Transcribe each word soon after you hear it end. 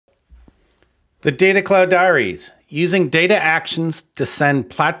The Data Cloud Diaries, using data actions to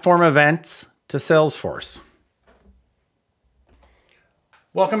send platform events to Salesforce.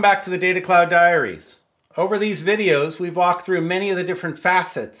 Welcome back to the Data Cloud Diaries. Over these videos, we've walked through many of the different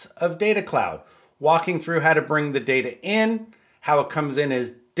facets of Data Cloud, walking through how to bring the data in, how it comes in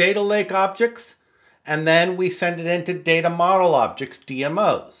as data lake objects, and then we send it into data model objects,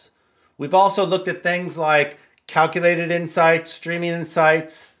 DMOs. We've also looked at things like calculated insights, streaming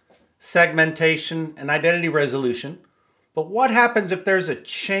insights, segmentation, and identity resolution. But what happens if there's a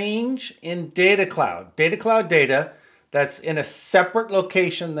change in Data Cloud data that's in a separate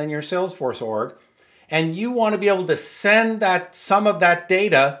location than your Salesforce org, and you want to be able to send some of that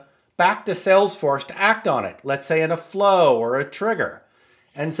data back to Salesforce to act on it, let's say in a flow or a trigger.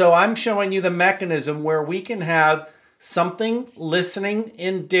 And so I'm showing you the mechanism where we can have something listening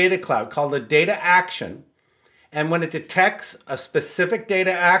in Data Cloud called a data action. And when it detects a specific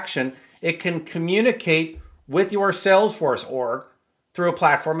data action, it can communicate with your Salesforce org through a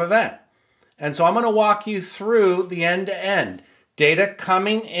platform event. And so I'm going to walk you through the end-to-end. Data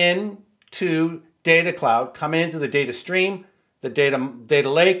coming in to Data Cloud, coming into the data stream, the data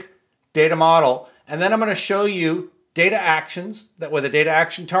lake, data model, and then I'm going to show you data actions that with a data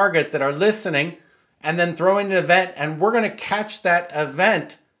action target that are listening and then throwing an event, and we're going to catch that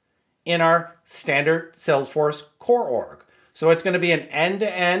event in our standard Salesforce Core org. So it's going to be an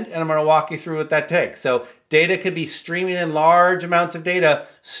end-to-end, and I'm going to walk you through what that takes. So data could be streaming in large amounts of data,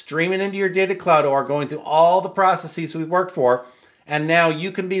 streaming into your Data Cloud org, going through all the processes we've worked for, and now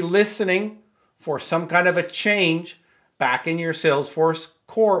you can be listening for some kind of a change back in your Salesforce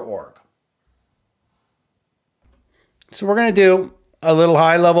Core org. So we're going to do a little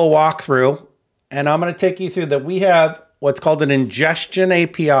high-level walkthrough, and I'm going to take you through that. We have what's called an Ingestion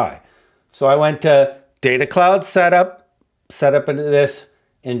API. So I went to Data Cloud Setup into this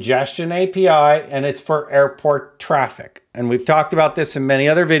Ingestion API, and it's for airport traffic. And we've talked about this in many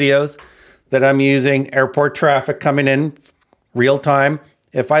other videos, that I'm using airport traffic coming in real time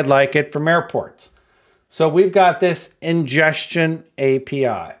if I'd like it from airports. So we've got this Ingestion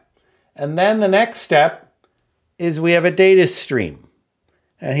API. And then the next step is we have a data stream.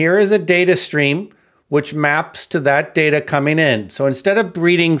 And here is a data stream which maps to that data coming in. So instead of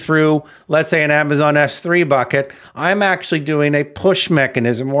reading through, let's say, an Amazon S3 bucket, I'm actually doing a push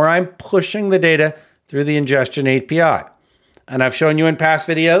mechanism where I'm pushing the data through the Ingestion API. And I've shown you in past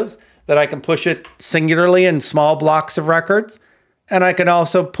videos that I can push it singularly in small blocks of records, and I can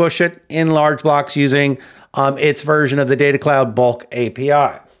also push it in large blocks using its version of the Data Cloud Bulk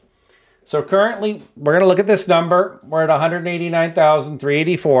API. So currently, we're going to look at this number. We're at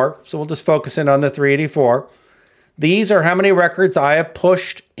 189,384. So we'll just focus in on the 384. These are how many records I have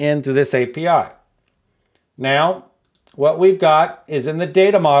pushed into this API. Now, what we've got is in the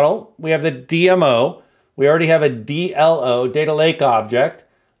data model, we have the DMO. We already have a DLO, data lake object.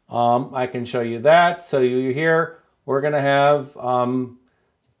 I can show you that. So here, we're going to have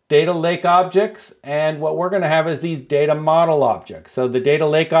data lake objects, and what we're going to have is these data model objects. So the data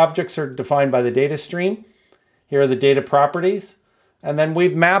lake objects are defined by the data stream. Here are the data properties, and then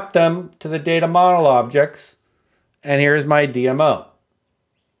we've mapped them to the data model objects, and here's my DMO.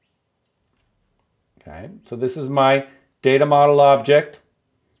 Okay, so this is my data model object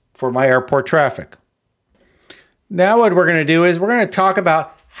for my airport traffic. Now what we're going to do is we're going to talk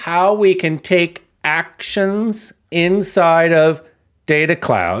about how we can take actions inside of Data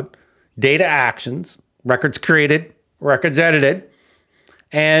Cloud, data actions, records created, records edited,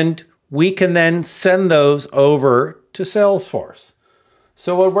 and we can then send those over to Salesforce.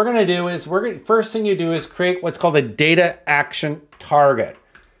 So what we're going to do is, first thing you do is create what's called a data action target.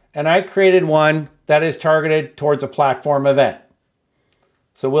 And I created one that is targeted towards a platform event.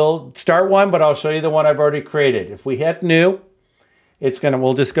 So we'll start one, but I'll show you the one I've already created. If we hit new,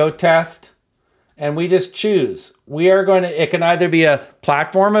 we'll just go test. And we just choose. It can either be a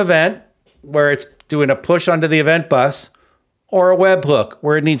platform event where it's doing a push onto the event bus, or a webhook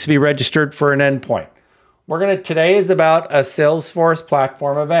where it needs to be registered for an endpoint. Today is about a Salesforce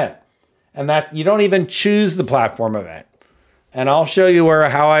platform event, and that you don't even choose the platform event. And I'll show you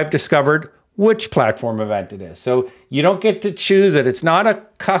how I've discovered which platform event it is. So you don't get to choose it. It's not a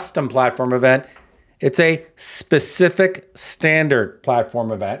custom platform event. It's a specific standard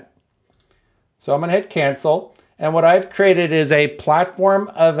platform event. So I'm going to hit cancel, and what I've created is a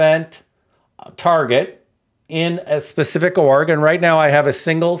platform event target in a specific org, and right now I have a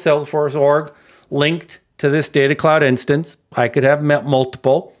single Salesforce org linked to this Data Cloud instance. I could have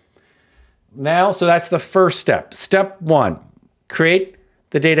multiple. Now, so that's the first step. Step one, create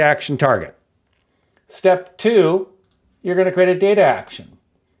the data action target. Step two, you're going to create a data action.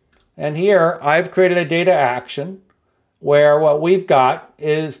 And here I've created a data action where what we've got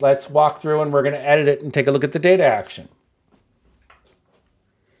is, let's walk through and we're going to edit it and take a look at the data action.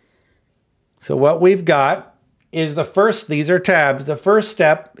 So what we've got is the first, these are tabs. The first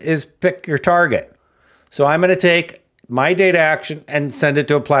step is pick your target. So I'm going to take my data action and send it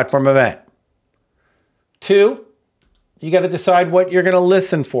to a platform event. 2, you got to decide what you're going to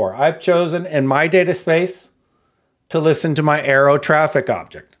listen for. I've chosen in my data space to listen to my arrow traffic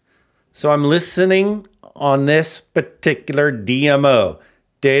object. So I'm listening on this particular DMO,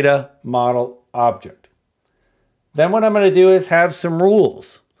 data model object. Then what I'm going to do is have some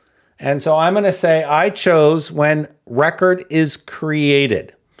rules. And so I'm going to say I chose when record is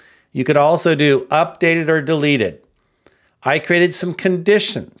created. You could also do updated or deleted. I created some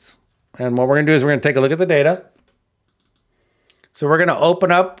conditions. And what we're going to do is we're going to take a look at the data. So we're going to open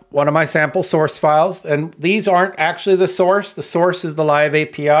up one of my sample source files. And these aren't actually the source. The source is the live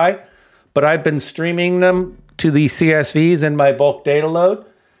API. But I've been streaming them to the CSVs in my bulk data load.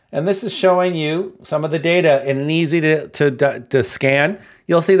 And this is showing you some of the data in an easy to scan.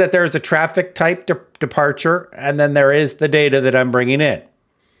 You'll see that there's a traffic type departure, and then there is the data that I'm bringing in.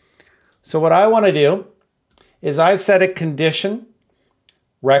 So what I want to do is I've set a condition,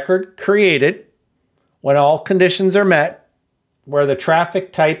 record created, when all conditions are met, where the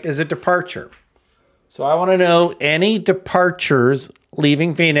traffic type is a departure. So I want to know any departures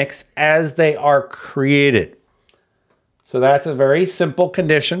leaving Phoenix as they are created. So that's a very simple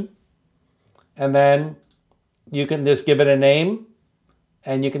condition. And then you can just give it a name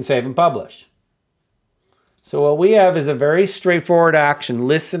and you can save and publish. So what we have is a very straightforward action,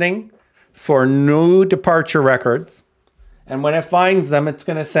 listening for new departure records. And when it finds them, it's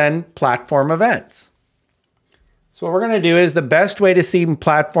going to send platform events. So what we're going to do is the best way to see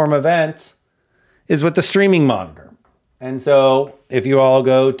platform events is with the streaming monitor. And so if you all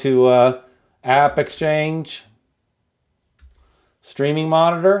go to App Exchange, Streaming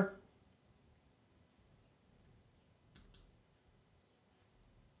Monitor,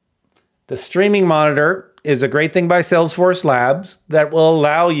 the Streaming Monitor is a great thing by Salesforce Labs that will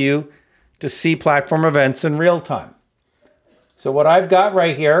allow you to see platform events in real time. So what I've got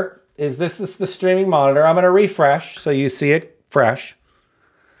right here is this is the Streaming Monitor. I'm going to refresh so you see it fresh.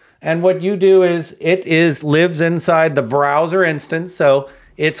 And what you do is lives inside the browser instance. So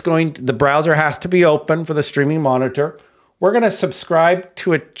the browser has to be open for the Streaming Monitor. We're going to subscribe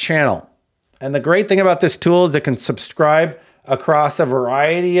to a channel. And the great thing about this tool is it can subscribe across a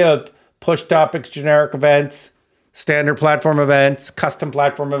variety of push topics, generic events, standard platform events, custom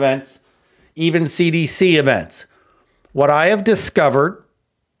platform events, even CDC events. What I have discovered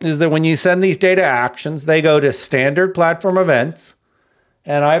is that when you send these data actions, they go to standard platform events.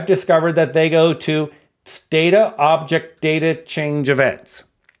 And I've discovered that they go to data object data change events.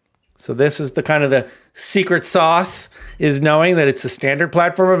 So this is the kind of the secret sauce, is knowing that it's a standard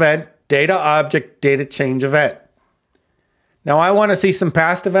platform event, data object data change event. Now I want to see some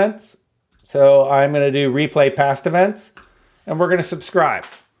past events. So I'm going to do replay past events, and we're going to subscribe.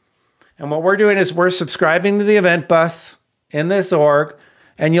 And what we're doing is we're subscribing to the event bus in this org,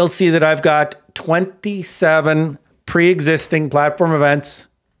 and you'll see that I've got 27 pre-existing platform events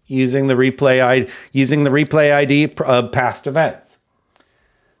using the replay ID of past events.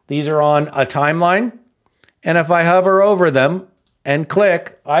 These are on a timeline, and if I hover over them and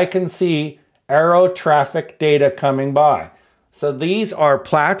click, I can see arrow traffic data coming by. So these are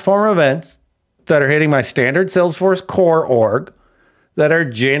platform events that are hitting my standard Salesforce Core org that are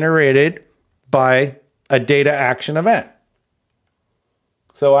generated by a data action event.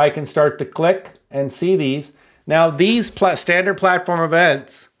 So I can start to click and see these. Now these standard platform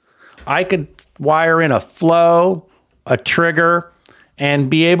events, I could wire in a flow, a trigger,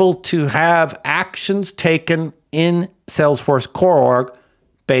 and be able to have actions taken in Salesforce Core org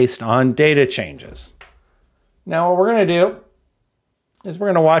based on data changes. Now what we're going to do is we're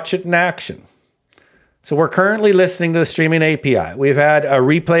going to watch it in action. So we're currently listening to the Streaming API. We've had a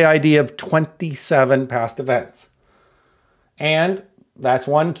replay ID of 27 past events. And that's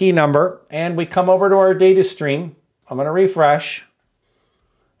one key number. And we come over to our data stream. I'm going to refresh.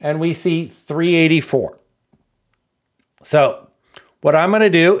 And we see 384. So what I'm going to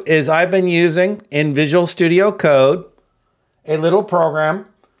do is I've been using in Visual Studio Code a little program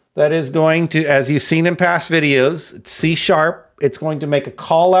that is going to, as you've seen in past videos, it's C#. It's going to make a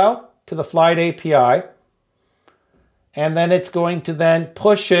call out to the Flight API. And then it's going to then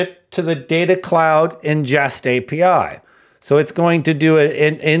push it to the Data Cloud Ingest API. So it's going to do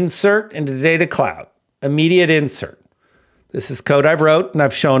an insert into Data Cloud, immediate insert. This is code I've wrote and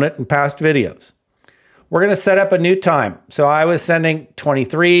I've shown it in past videos. We're going to set up a new time. So I was sending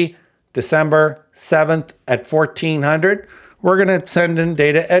 23, December 7th at 1400. We're going to send in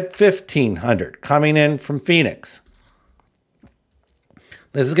data at 1500 coming in from Phoenix.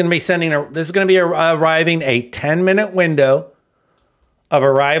 This is going to be arriving a 10-minute window of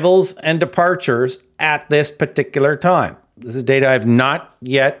arrivals and departures at this particular time. This is data I've not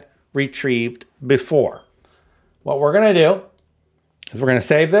yet retrieved before. What we're going to do is we're going to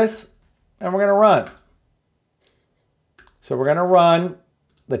save this and we're going to run. So we're going to run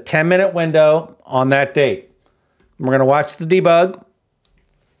the 10-minute window on that date. We're going to watch the debug.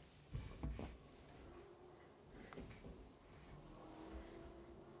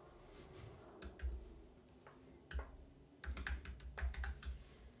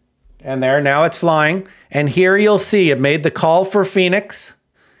 And there, now it's flying. And here you'll see it made the call for Phoenix.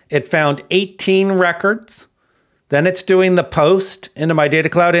 It found 18 records. Then it's doing the post into my Data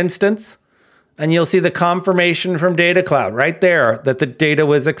Cloud instance. And you'll see the confirmation from Data Cloud right there that the data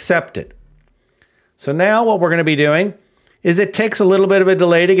was accepted. So now what we're going to be doing is it takes a little bit of a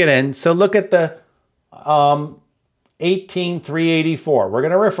delay to get in. So look at the 18384. We're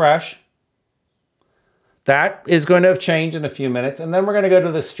going to refresh. That is going to have changed in a few minutes. And then we're going to go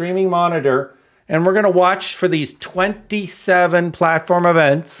to the streaming monitor and we're going to watch for these 27 platform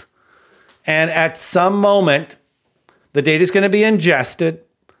events. And at some moment, the data is going to be ingested.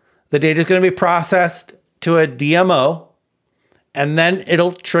 The data is going to be processed to a DMO, and then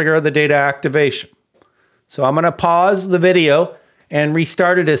it'll trigger the data activation. So I'm going to pause the video and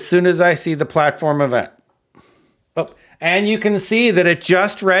restart it as soon as I see the platform event. Oh, and you can see that it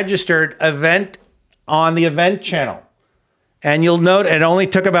just registered event on the event channel. And you'll note it only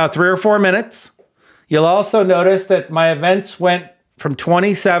took about 3 or 4 minutes. You'll also notice that my events went from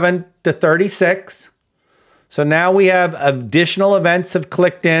 27 to 36. So now we have additional events have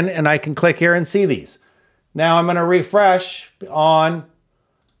clicked in and I can click here and see these. Now I'm going to refresh on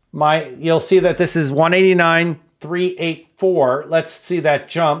my, you'll see that this is 189,384. Let's see that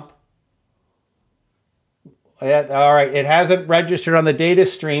jump. All right, it hasn't registered on the data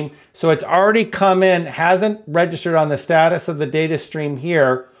stream. So it's already come in, hasn't registered on the status of the data stream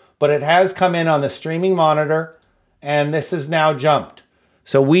here, but it has come in on the streaming monitor and this is now jumped.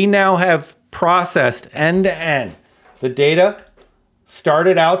 So we now have processed end-to-end. The data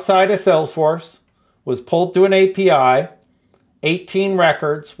started outside of Salesforce, was pulled through an API, 18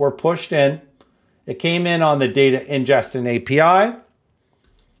 records were pushed in. It came in on the data ingestion API.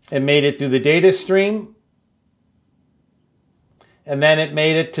 It made it through the data stream. And then it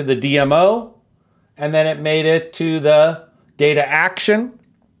made it to the DMO. And then it made it to the data action,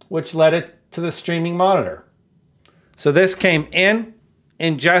 which led it to the streaming monitor. So this came in,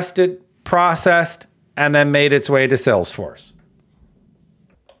 ingested, processed, and then made its way to Salesforce.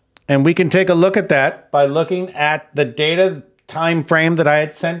 And we can take a look at that by looking at the data time frame that I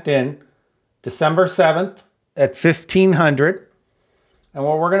had sent in, December 7th at 1500. And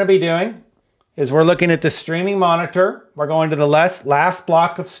what we're going to be doing is we're looking at the streaming monitor. We're going to the last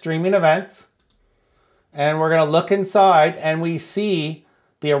block of streaming events. And we're going to look inside and we see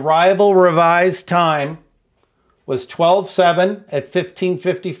the arrival revised time was 12/7 at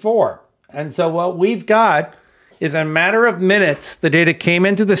 1554. And so what we've got is a matter of minutes, the data came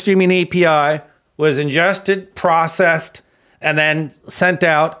into the streaming API, was ingested, processed, and then sent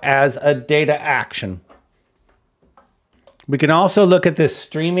out as a data action. We can also look at this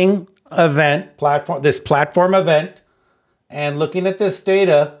streaming event platform, this platform event, and looking at this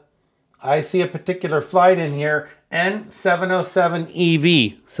data, I see a particular flight in here,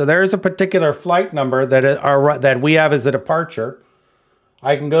 N707EV. So there's a particular flight number that we have as a departure.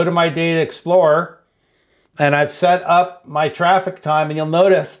 I can go to my Data Explorer and I've set up my traffic time and you'll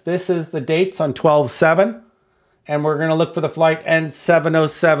notice this is the dates on 12/7 and we're going to look for the flight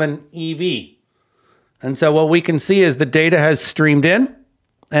N707EV. And so what we can see is the data has streamed in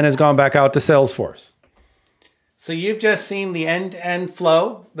and has gone back out to Salesforce. So you've just seen the end-to-end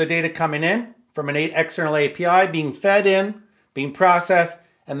flow, the data coming in from an external API, being fed in, being processed,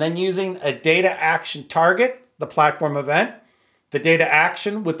 and then using a data action target, the platform event, the data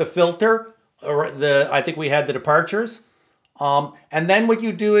action with the filter, or I think we had the departures. And then what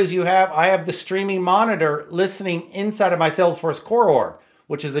you do is I have the streaming monitor listening inside of my Salesforce Core Org,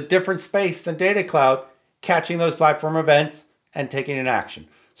 which is a different space than Data Cloud, catching those platform events and taking an action.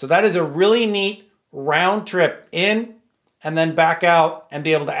 So that is a really neat round trip in and then back out and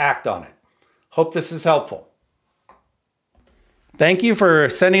be able to act on it. Hope this is helpful. Thank you for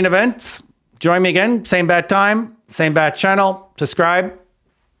sending events. Join me again, same bad time, same bad channel. Subscribe,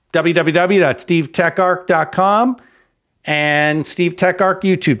 www.SteveTechArc.com and SteveTechArc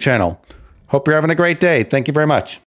YouTube channel. Hope you're having a great day. Thank you very much.